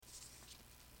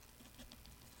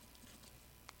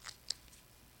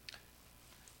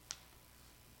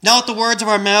Now let the words of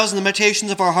our mouths and the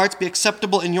meditations of our hearts be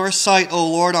acceptable in your sight, O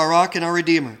Lord, our rock and our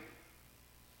Redeemer.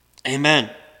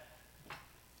 Amen.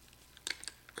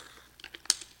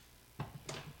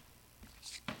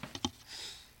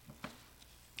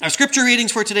 Our scripture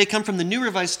readings for today come from the New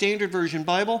Revised Standard Version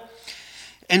Bible,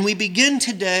 and we begin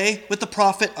today with the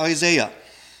prophet Isaiah,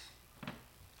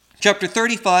 chapter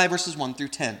 35, verses 1 through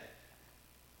 10.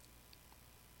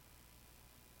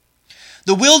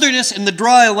 The wilderness and the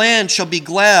dry land shall be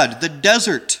glad, the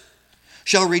desert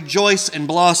shall rejoice and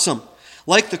blossom.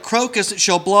 Like the crocus it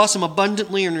shall blossom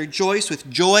abundantly and rejoice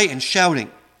with joy and shouting.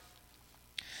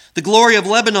 The glory of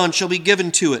Lebanon shall be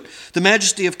given to it, the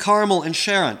majesty of Carmel and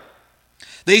Sharon.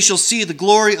 They shall see the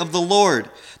glory of the Lord,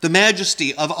 the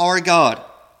majesty of our God.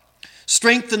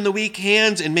 Strengthen the weak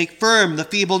hands and make firm the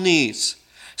feeble knees.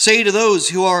 Say to those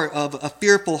who are of a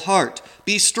fearful heart,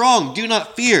 be strong, do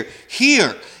not fear.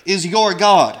 Here is your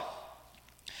God.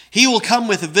 He will come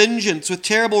with vengeance, with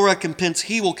terrible recompense.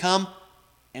 He will come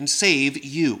and save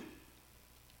you.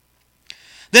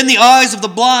 Then the eyes of the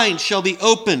blind shall be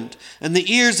opened, and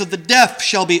the ears of the deaf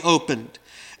shall be opened,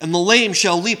 and the lame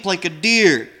shall leap like a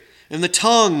deer, and the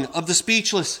tongue of the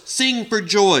speechless sing for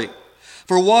joy.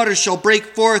 For waters shall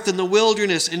break forth in the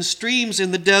wilderness, and streams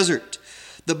in the desert.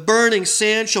 The burning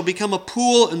sand shall become a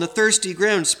pool, and the thirsty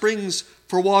ground springs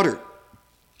for water.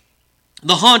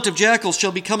 The haunt of jackals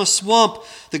shall become a swamp.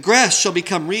 The grass shall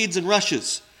become reeds and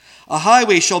rushes. A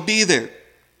highway shall be there,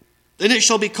 and it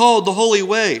shall be called the Holy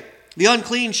Way. The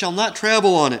unclean shall not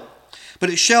travel on it, but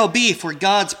it shall be for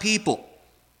God's people.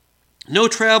 No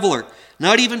traveler,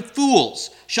 not even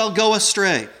fools, shall go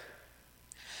astray.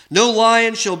 No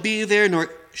lion shall be there,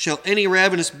 nor shall any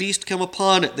ravenous beast come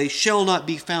upon it. They shall not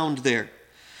be found there.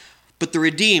 But the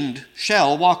redeemed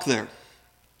shall walk there.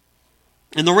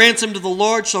 And the ransomed of the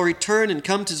Lord shall return and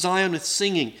come to Zion with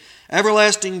singing.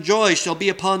 Everlasting joy shall be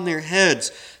upon their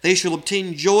heads. They shall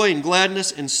obtain joy and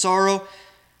gladness, and sorrow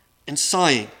and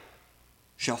sighing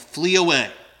shall flee away.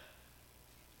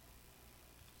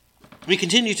 We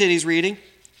continue today's reading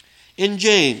in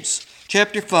James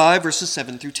chapter 5, verses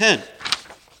 7 through 10.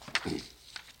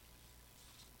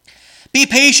 Be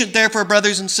patient, therefore,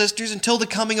 brothers and sisters, until the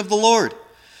coming of the Lord.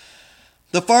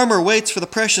 The farmer waits for the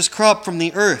precious crop from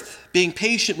the earth, being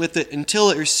patient with it until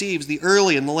it receives the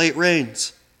early and the late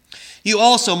rains. You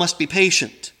also must be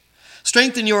patient.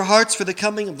 Strengthen your hearts, for the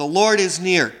coming of the Lord is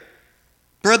near.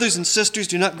 Brothers and sisters,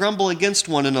 do not grumble against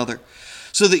one another,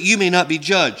 so that you may not be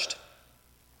judged.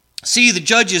 See, the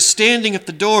judge is standing at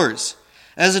the doors.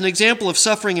 As an example of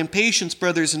suffering and patience,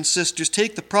 brothers and sisters,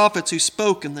 take the prophets who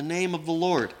spoke in the name of the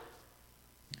Lord.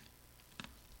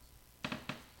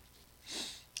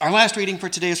 Our last reading for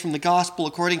today is from the Gospel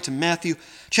according to Matthew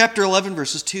chapter 11,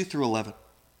 verses 2 through 11.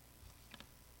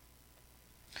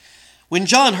 When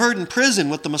John heard in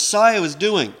prison what the Messiah was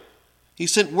doing, he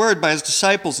sent word by his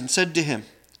disciples and said to him,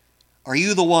 "Are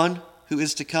you the one who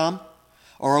is to come,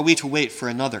 or are we to wait for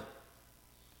another?"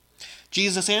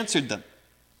 Jesus answered them,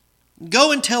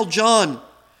 "Go and tell John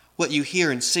what you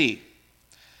hear and see.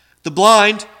 The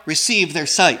blind receive their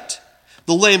sight,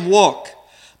 the lame walk,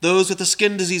 those with the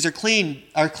skin disease are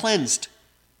cleansed.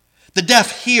 The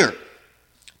deaf hear,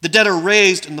 the dead are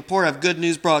raised, and the poor have good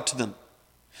news brought to them.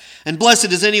 And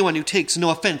blessed is anyone who takes no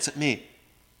offense at me."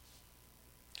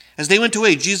 As they went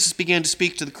away, Jesus began to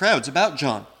speak to the crowds about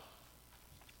John.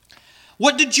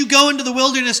 "What did you go into the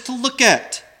wilderness to look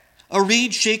at? A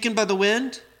reed shaken by the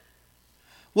wind?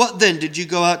 What then did you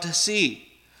go out to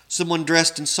see? Someone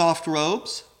dressed in soft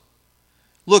robes?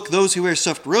 Look, those who wear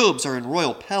soft robes are in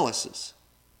royal palaces.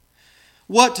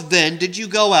 What then did you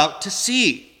go out to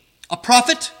see? A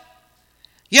prophet?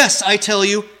 Yes, I tell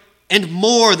you, and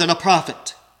more than a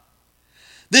prophet.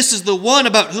 This is the one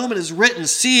about whom it is written,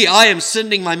 'See, I am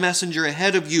sending my messenger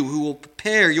ahead of you who will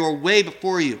prepare your way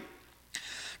before you.'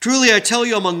 Truly I tell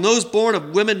you, among those born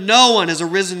of women, no one has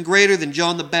arisen greater than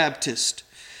John the Baptist.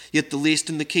 Yet the least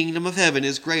in the kingdom of heaven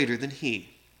is greater than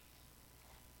he."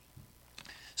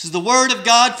 This is the word of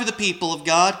God for the people of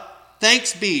God.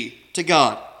 Thanks be to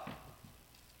God.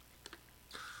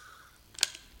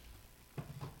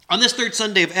 On this third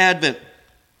Sunday of Advent,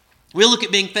 we look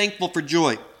at being thankful for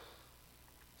joy.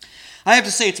 I have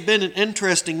to say, it's been an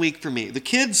interesting week for me. The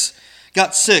kids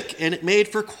got sick, and it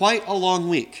made for quite a long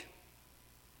week.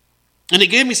 And it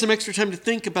gave me some extra time to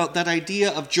think about that idea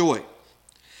of joy.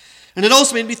 And it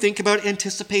also made me think about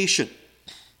anticipation.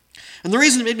 And the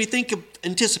reason it made me think of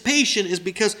anticipation is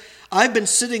because I've been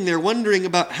sitting there wondering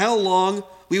about how long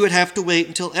we would have to wait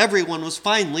until everyone was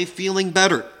finally feeling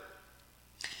better.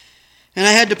 And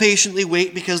I had to patiently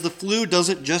wait because the flu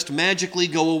doesn't just magically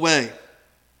go away.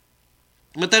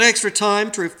 But that extra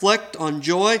time to reflect on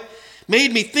joy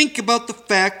made me think about the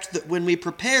fact that when we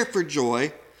prepare for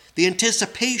joy, the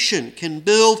anticipation can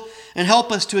build and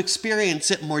help us to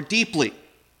experience it more deeply,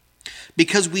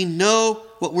 because we know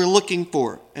what we're looking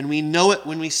for, and we know it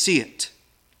when we see it.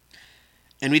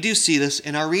 And we do see this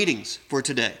in our readings for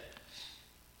today.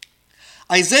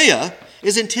 Isaiah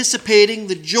is anticipating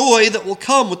the joy that will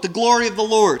come with the glory of the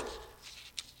Lord.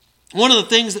 One of the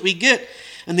things that we get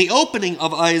in the opening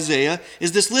of Isaiah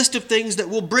is this list of things that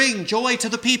will bring joy to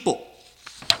the people.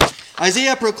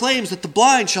 Isaiah proclaims that the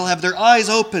blind shall have their eyes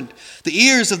opened, the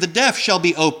ears of the deaf shall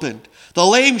be opened, the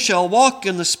lame shall walk,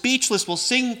 and the speechless will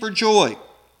sing for joy.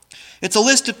 It's a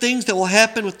list of things that will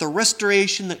happen with the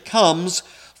restoration that comes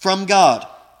from God.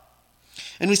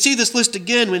 And we see this list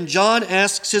again when John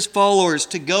asks his followers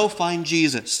to go find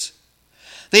Jesus.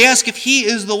 They ask if he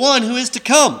is the one who is to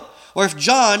come, or if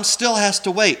John still has to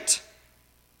wait.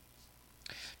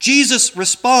 Jesus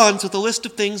responds with a list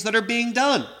of things that are being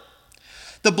done.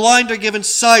 The blind are given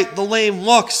sight, the lame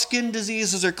walk, skin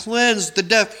diseases are cleansed, the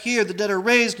deaf hear, the dead are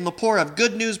raised, and the poor have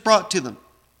good news brought to them.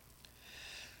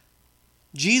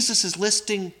 Jesus is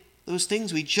listing those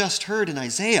things we just heard in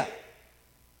Isaiah.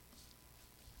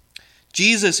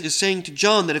 Jesus is saying to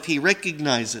John that if he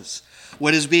recognizes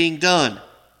what is being done,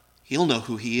 he'll know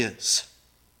who he is.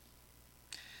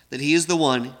 That he is the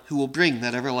one who will bring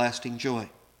that everlasting joy.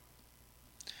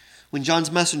 When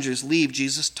John's messengers leave,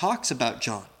 Jesus talks about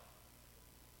John.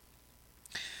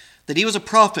 That he was a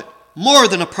prophet, more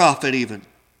than a prophet even.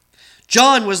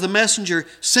 John was the messenger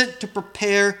sent to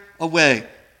prepare a way.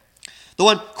 The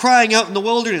one crying out in the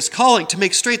wilderness, calling to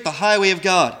make straight the highway of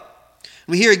God.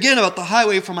 We hear again about the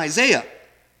highway from Isaiah.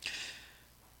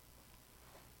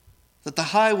 That the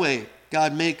highway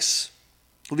God makes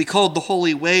will be called the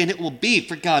Holy Way, and it will be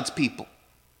for God's people.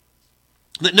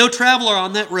 That no traveler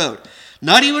on that road,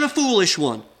 not even a foolish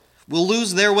one, will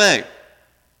lose their way.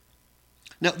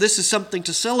 Now, this is something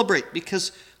to celebrate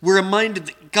because we're reminded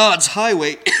that God's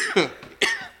highway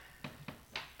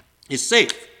is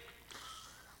safe.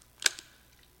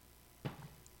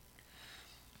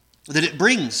 That it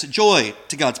brings joy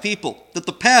to God's people. That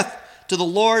the path to the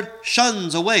Lord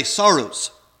shuns away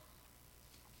sorrows.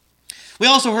 We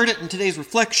also heard it in today's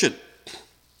reflection.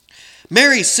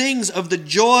 Mary sings of the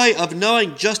joy of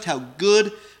knowing just how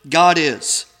good God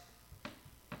is.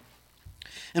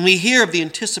 And we hear of the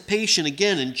anticipation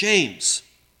again in James.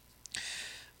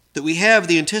 That we have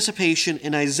the anticipation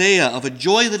in Isaiah of a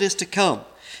joy that is to come.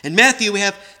 In Matthew, we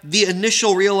have the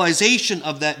initial realization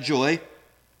of that joy.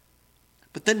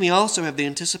 But then we also have the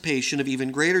anticipation of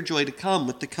even greater joy to come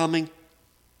with the coming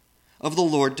of the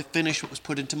Lord to finish what was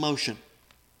put into motion.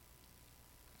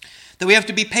 That we have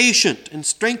to be patient and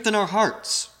strengthen our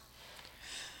hearts.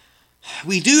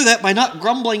 We do that by not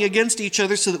grumbling against each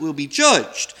other so that we'll be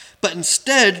judged, but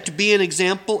instead to be an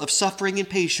example of suffering and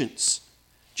patience,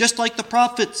 just like the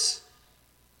prophets,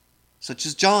 such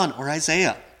as John or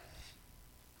Isaiah.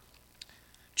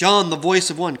 John, the voice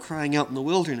of one crying out in the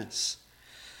wilderness.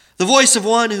 The voice of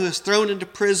one who was thrown into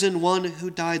prison, one who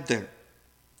died there.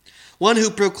 One who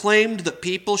proclaimed that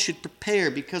people should prepare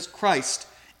because Christ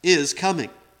is coming.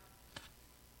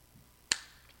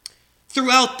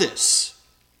 Throughout this,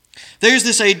 there's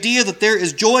this idea that there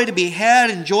is joy to be had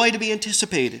and joy to be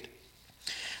anticipated.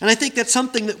 And I think that's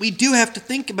something that we do have to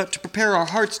think about to prepare our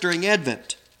hearts during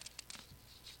Advent.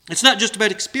 It's not just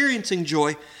about experiencing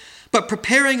joy, but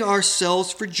preparing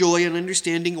ourselves for joy and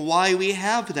understanding why we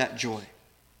have that joy.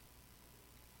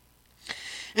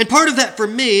 And part of that for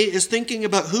me is thinking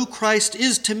about who Christ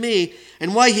is to me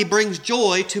and why he brings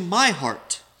joy to my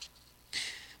heart.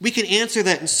 We can answer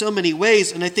that in so many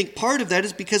ways, and I think part of that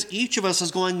is because each of us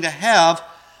is going to have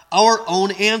our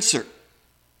own answer.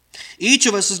 Each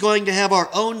of us is going to have our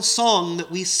own song that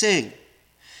we sing.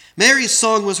 Mary's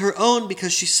song was her own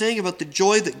because she sang about the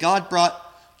joy that God brought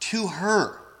to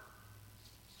her.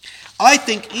 I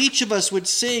think each of us would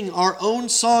sing our own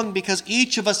song because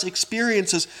each of us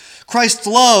experiences Christ's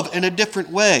love in a different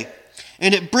way,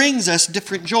 and it brings us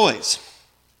different joys.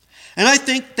 And I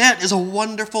think that is a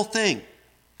wonderful thing,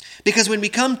 because when we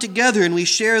come together and we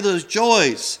share those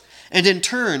joys, and in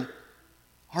turn,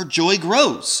 our joy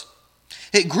grows.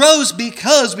 It grows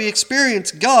because we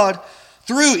experience God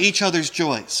through each other's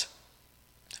joys.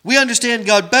 We understand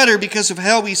God better because of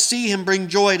how we see him bring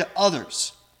joy to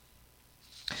others.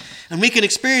 And we can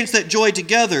experience that joy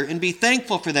together and be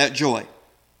thankful for that joy.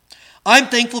 I'm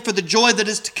thankful for the joy that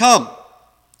is to come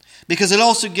because it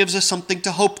also gives us something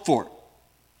to hope for.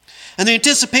 And the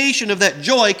anticipation of that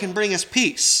joy can bring us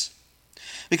peace.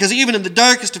 Because even in the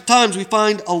darkest of times we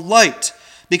find a light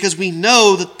because we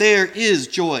know that there is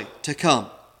joy to come.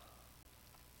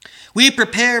 We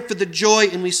prepare for the joy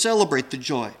and we celebrate the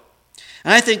joy.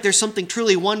 And I think there's something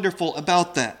truly wonderful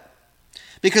about that.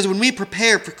 Because when we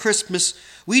prepare for Christmas,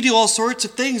 we do all sorts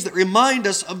of things that remind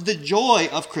us of the joy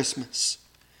of Christmas.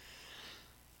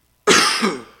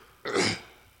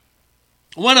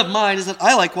 One of mine is that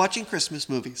I like watching Christmas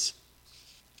movies.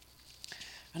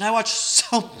 And I watch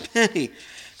so many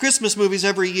Christmas movies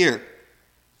every year.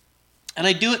 And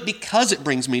I do it because it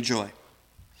brings me joy.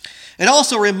 It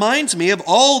also reminds me of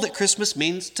all that Christmas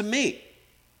means to me.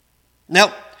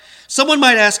 Now, someone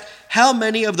might ask, how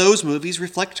many of those movies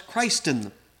reflect Christ in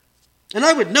them? And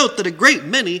I would note that a great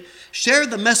many share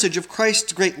the message of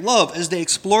Christ's great love as they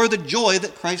explore the joy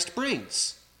that Christ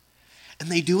brings. And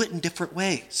they do it in different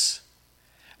ways.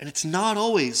 And it's not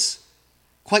always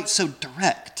quite so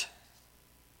direct.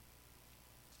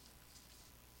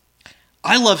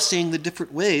 I love seeing the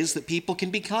different ways that people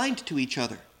can be kind to each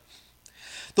other.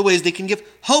 The ways they can give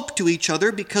hope to each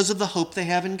other because of the hope they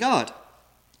have in God.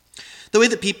 The way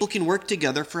that people can work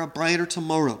together for a brighter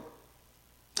tomorrow.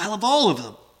 I love all of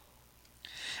them.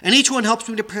 And each one helps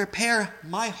me to prepare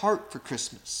my heart for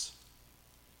Christmas.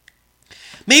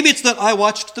 Maybe it's that I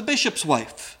watched The Bishop's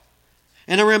Wife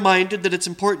and am reminded that it's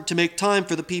important to make time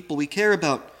for the people we care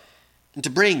about and to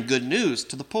bring good news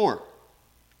to the poor.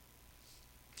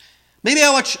 Maybe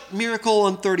I watch Miracle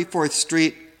on 34th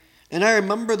Street and I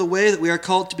remember the way that we are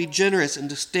called to be generous and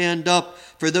to stand up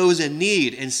for those in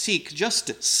need and seek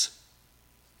justice.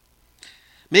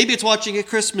 Maybe it's watching A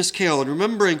Christmas Carol and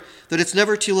remembering that it's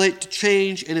never too late to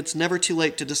change and it's never too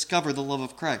late to discover the love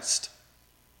of Christ.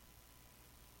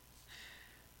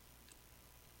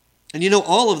 And you know,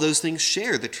 all of those things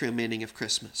share the true meaning of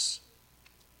Christmas.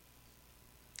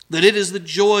 That it is the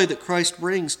joy that Christ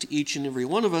brings to each and every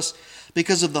one of us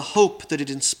because of the hope that it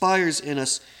inspires in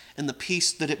us and the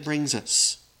peace that it brings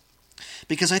us.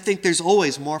 Because I think there's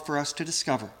always more for us to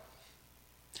discover.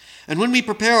 And when we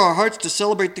prepare our hearts to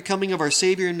celebrate the coming of our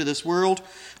Savior into this world,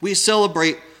 we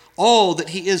celebrate all that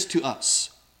He is to us.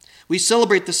 We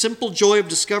celebrate the simple joy of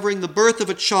discovering the birth of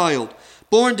a child,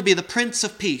 born to be the Prince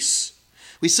of Peace.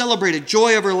 We celebrate a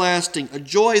joy everlasting, a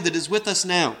joy that is with us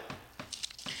now.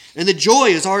 And the joy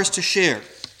is ours to share.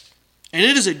 And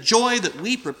it is a joy that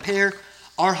we prepare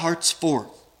our hearts for.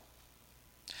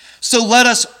 So let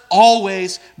us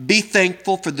always be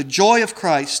thankful for the joy of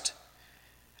Christ,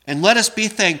 and let us be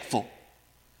thankful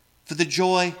for the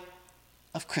joy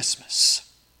of Christmas.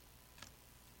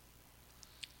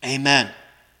 Amen.